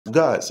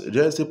Guys,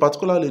 there's a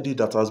particular lady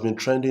that has been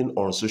trending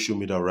on social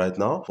media right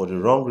now for the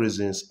wrong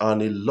reasons,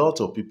 and a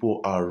lot of people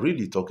are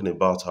really talking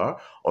about her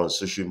on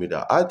social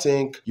media. I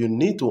think you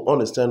need to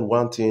understand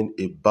one thing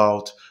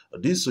about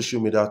this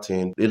social media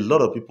thing. A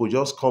lot of people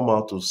just come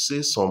out to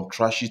say some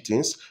trashy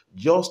things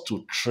just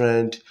to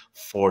trend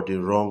for the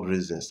wrong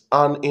reasons,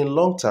 and in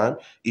long time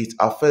it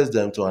affects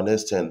them to an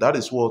extent. That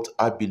is what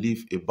I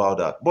believe about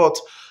that. But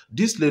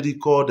this lady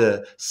called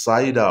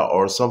Saida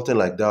or something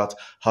like that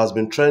has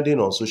been trending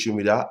on social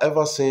media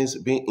ever since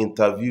being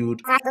interviewed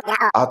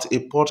at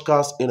a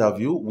podcast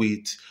interview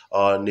with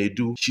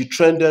Nedu. She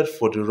trended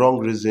for the wrong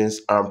reasons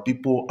and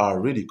people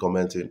are really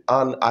commenting.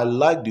 And I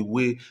like the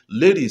way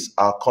ladies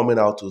are coming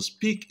out to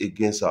speak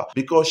against her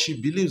because she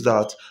believes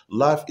that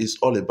life is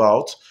all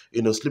about,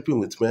 sleeping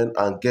with men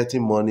and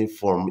getting money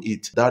from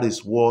it. That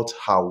is what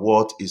her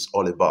worth is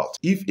all about.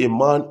 If a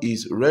man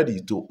is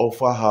ready to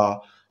offer her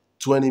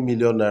 20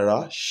 million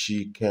naira,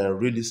 she can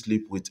really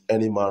sleep with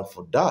any man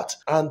for that.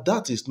 And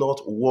that is not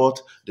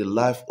what the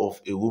life of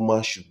a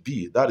woman should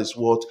be. That is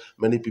what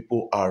many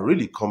people are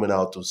really coming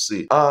out to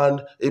say.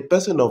 And a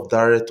person of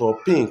Director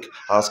Pink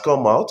has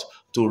come out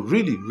to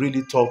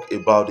really talk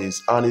about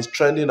this, and it's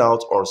trending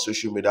out on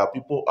social media.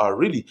 People are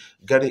really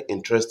getting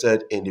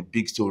interested in the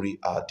big story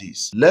at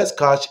this. Let's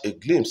catch a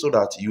glimpse so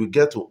that you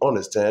get to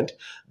understand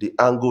the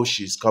angle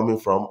she's coming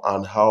from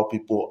and how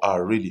people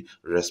are really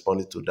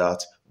responding to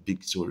that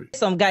big story.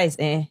 Some guys,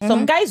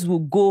 some guys will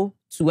go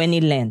to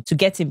any length to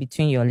get in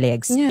between your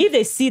legs. Yeah. If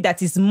they see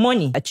that it's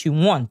money that you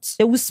want,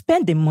 they will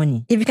spend the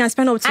money. If you can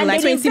spend up to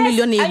like 20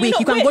 million a week,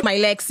 you can go to my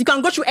legs. You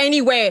can go to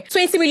anywhere.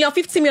 20 million,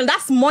 50 million,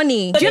 that's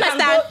money. So do you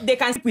understand? They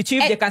can sleep with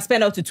you if they can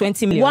spend up to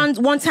 20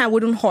 million. One time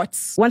wouldn't hurt.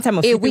 One time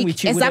of sleeping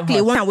with you.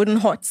 Exactly. One time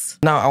wouldn't hurt.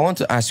 Now, I want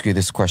to ask you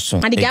this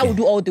question. And the guy will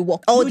do all the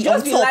work. All the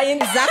just be lying.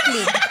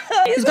 Exactly.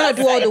 He's gonna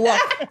do all the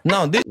work.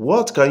 Now,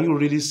 what can you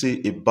really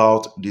say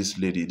about this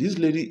lady? This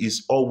lady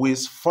is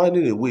always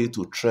finding a way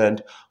to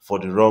trend for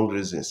the wrong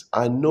reasons.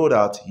 I know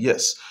that,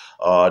 yes,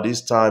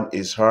 this time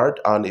is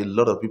hard and a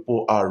lot of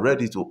people are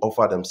ready to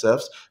offer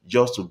themselves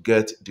just to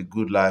get the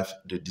good life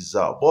they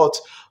deserve. But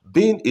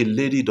being a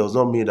lady does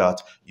not mean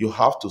that you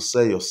have to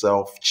sell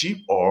yourself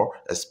cheap or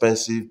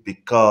expensive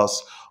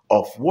because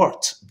of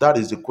what? That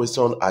is the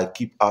question I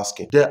keep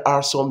asking. There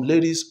are some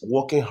ladies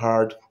working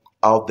hard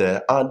out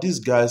there, and these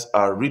guys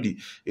are really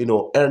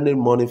earning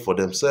money for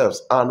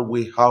themselves, and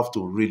we have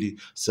to really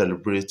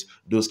celebrate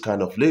those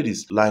kind of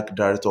ladies like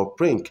Director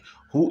Pink,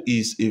 who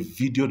is a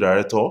video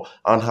director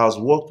and has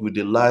worked with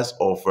the likes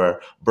of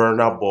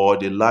Burna Boy,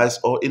 the likes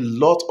of a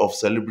lot of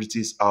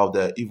celebrities out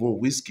there, even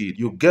Wizkid.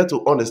 You get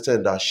to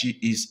understand that she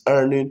is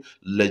earning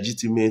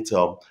legitimate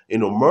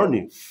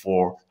money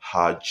for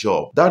her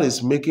job. That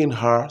is making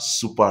her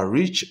super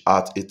rich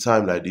at a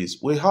time like this.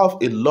 We have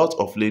a lot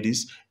of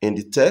ladies in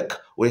the tech,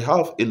 we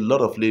have a lot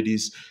of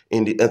ladies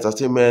in the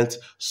entertainment,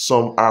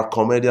 some are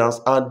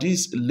comedians, and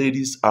these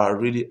ladies are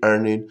really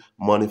earning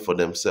money for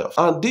themselves.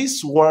 And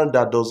this one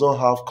that does not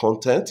have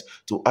content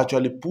to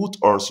actually put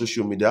on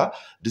social media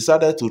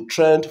decided to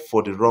trend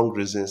for the wrong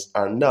reasons,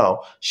 and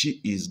now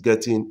she is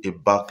getting a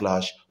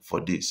backlash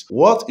for this.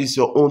 What is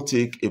your own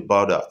take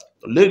about that?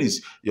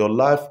 Ladies, your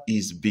life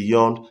is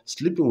beyond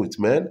sleeping with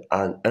men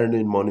and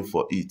earning money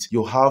for it.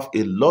 You have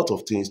a lot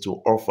of things to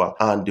offer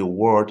and the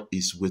world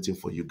is waiting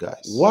for you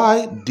guys.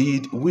 Why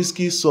did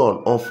Wizkid's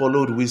son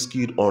unfollowed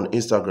Wizkid on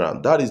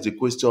Instagram? That is the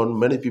question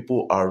many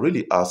people are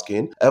really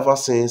asking ever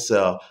since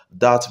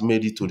that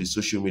made it to the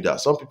social media.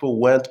 Some people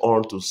went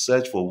on to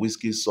search for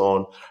Wizkid's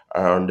son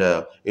and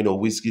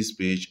Wizkid's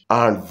page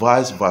and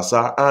vice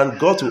versa, and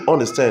got to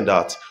understand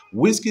that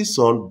Wizkid's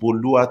son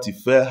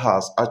Boluwatife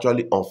has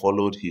actually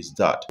unfollowed his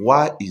dad.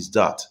 Why is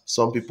that?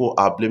 Some people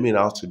are blaming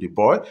out to the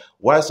boy,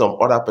 while some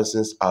other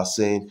persons are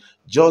saying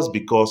just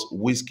because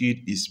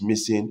Wizkid is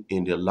missing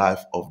in the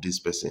life of this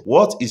person.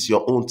 What is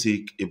your own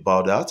take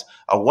about that?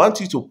 I want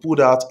you to put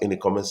that in the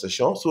comment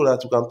section so that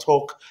we can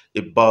talk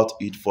about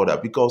it further,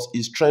 because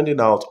it's trending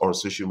out on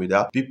social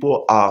media.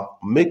 People are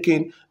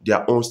making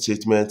their own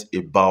statement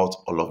about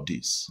all of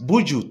this.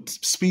 Buju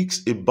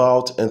speaks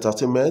about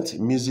entertainment,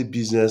 music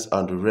business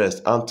and the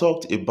rest, and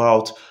talked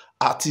about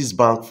Artist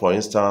Bank, for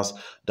instance,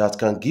 that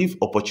can give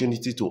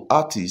opportunity to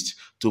artists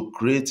to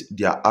create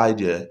their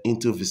idea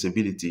into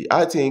visibility.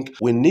 I think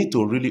we need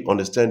to really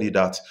understand it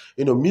that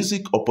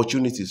music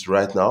opportunities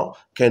right now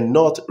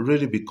cannot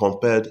really be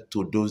compared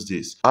to those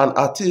days. An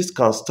artist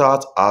can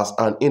start as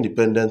an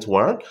independent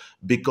one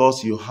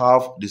because you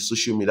have the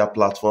social media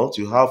platforms,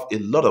 you have a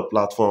lot of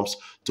platforms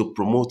to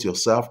promote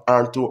yourself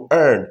and to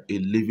earn a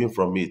living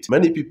from it.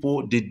 Many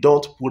people, they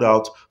don't put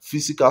out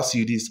physical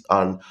CDs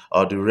and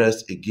the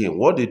rest again.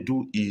 What they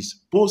do is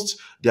post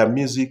their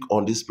music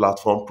on this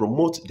platform,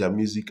 promote their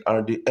music,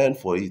 and they earn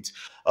for it.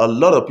 A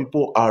lot of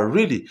people are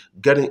really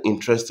getting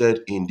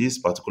interested in this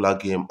particular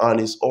game, and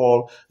it's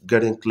all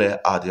getting clear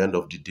at the end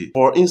of the day.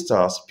 For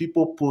instance,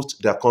 people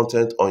post their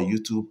content on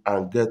YouTube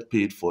and get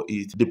paid for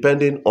it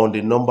depending on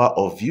the number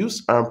of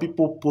views, and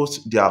people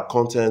post their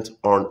content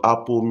on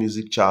Apple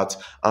Music chart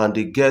and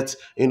they get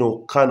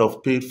kind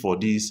of paid for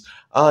this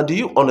And do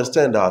you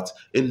understand that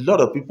a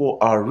lot of people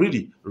are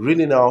really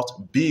reeling out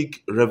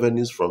big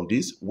revenues from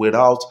this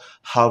without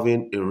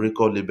having a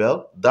record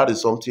label? That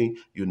is something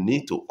you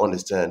need to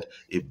understand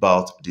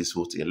about this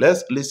whole thing.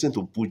 Let's listen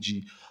to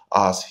Buji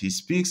as he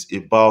speaks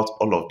about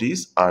all of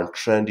this and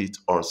trend it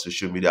on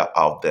social media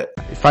out there.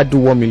 If I do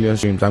 1 million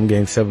streams, I'm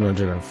getting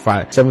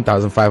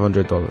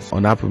 $7,500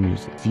 on Apple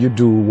Music. If you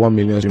do 1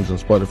 million streams on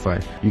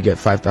Spotify, you get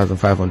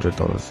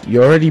 $5,500.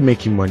 You're already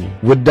making money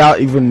without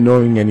even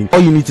knowing any. All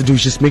you need to do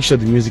is just make sure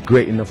the music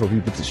great enough for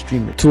people to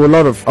stream it. To a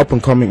lot of up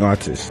and coming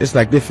artists, it's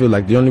like they feel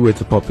like the only way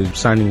to pop is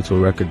signing into a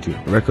record deal,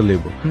 a record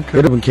label.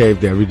 They don't care if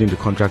they're reading the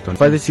contract on. If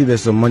they see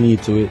there's some money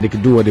to it, they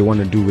can do what they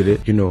want to do with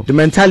it. You know, the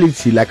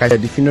mentality, like I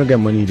said, if you don't get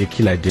money, they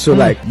kill idea. So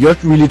like you're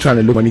really trying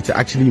to look money to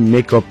actually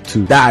make up to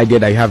that idea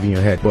that you have in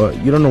your head, but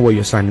you don't know what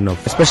you're signing up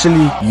for,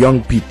 especially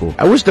young people.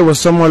 I wish there was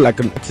someone like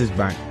an artist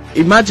bank.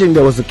 Imagine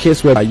there was a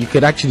case where you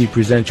could actually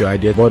present your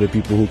idea to other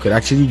people who could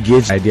actually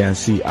gauge the idea and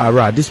see,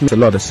 right, this makes a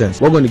lot of sense.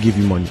 We're going to give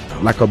you money,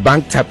 like a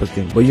bank type of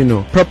thing, but you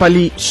know,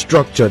 properly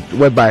structured,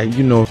 whereby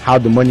you know how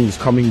the money is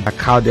coming back,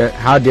 how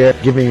they're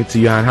giving it to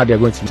you, and how they're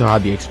going to tell how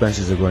the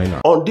expenses are going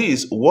on. On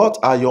this, what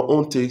are your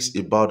own takes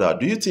about that?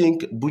 Do you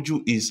think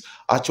Buju is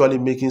actually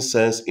making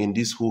sense in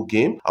this whole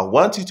game? I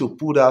want you to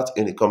put that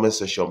in the comment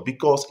section,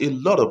 because a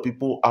lot of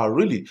people are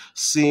really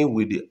seeing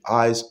with the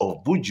eyes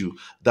of Buju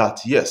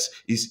that yes,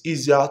 it's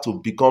easier to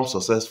become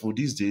successful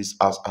these days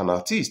as an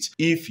artist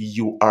if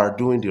you are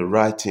doing the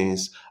right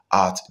things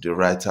at the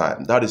right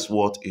time. That is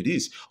what it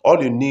is.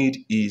 All you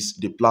need is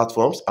the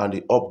platforms and the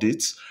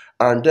updates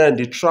and then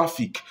the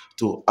traffic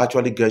to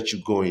actually get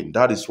you going.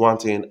 That is one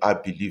thing I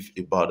believe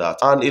about that.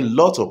 And a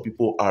lot of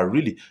people are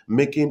really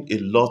making a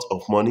lot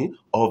of money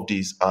of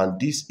this, and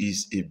this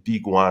is a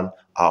big one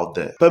out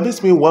there.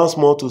 Permit me once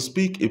more to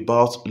speak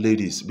about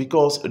ladies,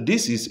 because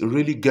this is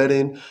really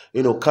getting,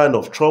 kind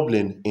of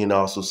troubling in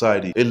our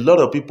society. A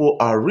lot of people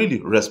are really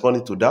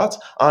responding to that,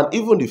 and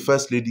even the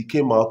first lady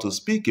came out to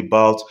speak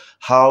about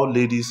how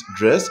ladies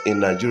dress in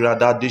Nigeria,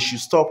 that they should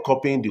stop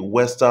copying the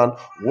Western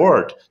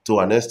world to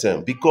an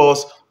extent,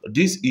 because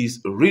this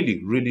is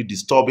really, really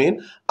disturbing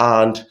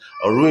and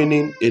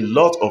ruining a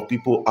lot of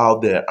people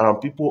out there, and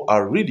people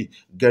are really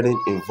getting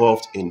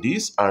involved in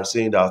this and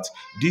saying that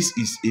this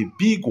is a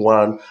big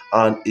one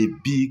and a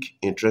big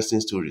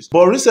interesting story.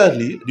 But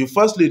recently, the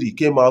first lady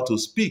came out to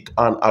speak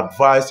and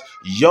advise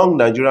young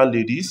Nigerian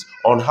ladies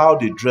on how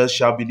they dress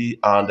shabbily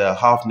and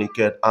half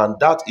naked, and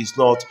that is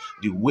not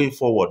the way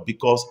forward,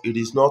 because it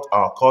is not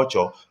our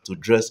culture to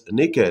dress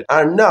naked.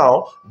 And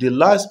now the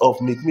likes of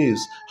Meek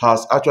Mills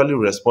has actually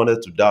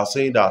responded to that,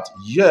 saying that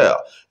yeah,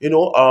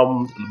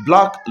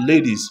 black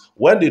ladies,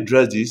 when they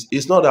dress this,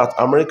 it's not that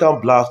American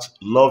blacks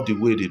love the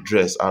way they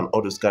dress and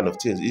all those kind of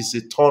things. It's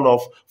a turn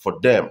off for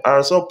them,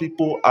 and some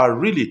people are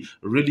really,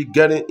 really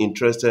getting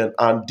interested,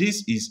 and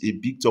this is a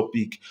big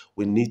topic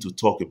we need to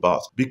talk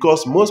about,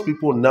 because most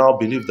people now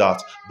believe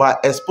that by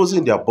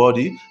exposing their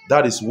body,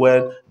 that is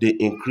when they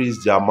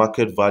increase their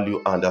market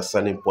value and their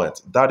selling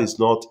point. That is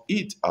not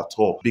it at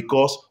all,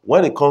 because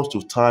when it comes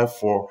to time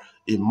for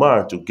a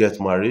man to get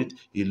married,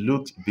 he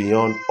looked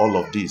beyond all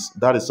of this.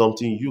 That is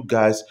something you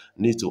guys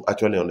need to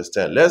actually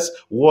understand. Let's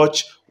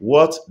watch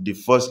what the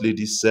first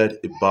lady said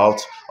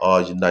about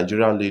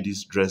Nigerian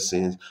ladies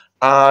dressing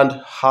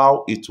and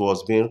how it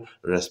was being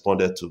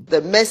responded to.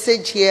 The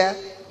message here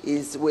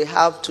is we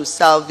have to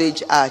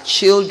salvage our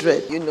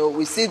children.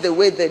 We see the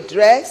way they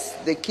dress.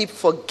 They keep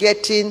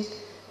forgetting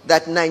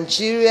that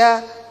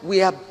Nigeria,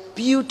 we are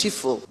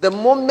beautiful. The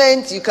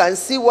moment you can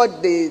see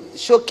what they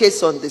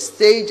showcase on the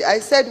stage, I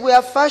said we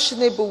are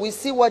fashionable. We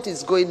see what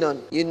is going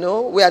on.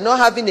 We are not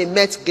having a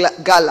Met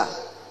Gala,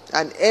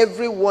 and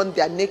everyone,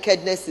 their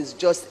nakedness is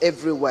just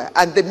everywhere,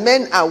 and the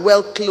men are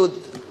well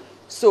clothed.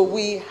 So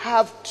we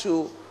have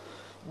to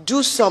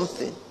do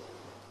something.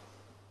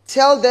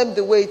 Tell them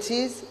the way it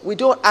is. We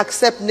don't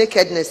accept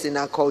nakedness in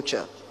our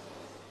culture.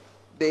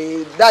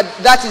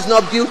 That is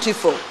not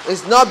beautiful.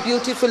 It's not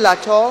beautiful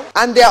at all.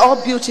 And they're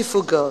all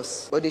beautiful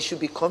girls. But they should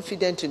be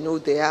confident to know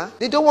they are.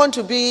 They don't want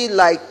to be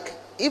like,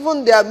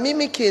 even they are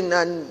mimicking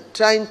and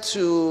trying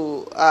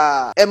to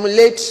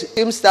emulate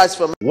film stars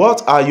from.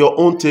 What are your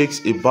own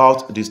takes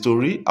about the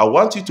story? I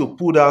want you to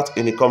put that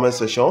in the comment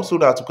section so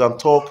that we can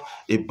talk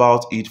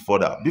about it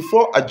further.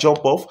 Before I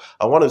jump off,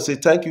 I want to say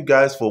thank you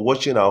guys for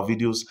watching our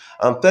videos,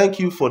 and thank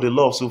you for the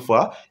love so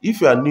far.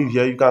 If you are new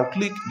here, you can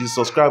click the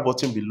subscribe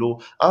button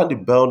below and the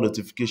bell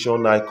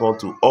notification icon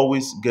to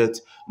always get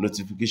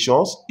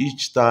notifications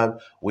each time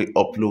we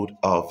upload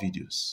our videos.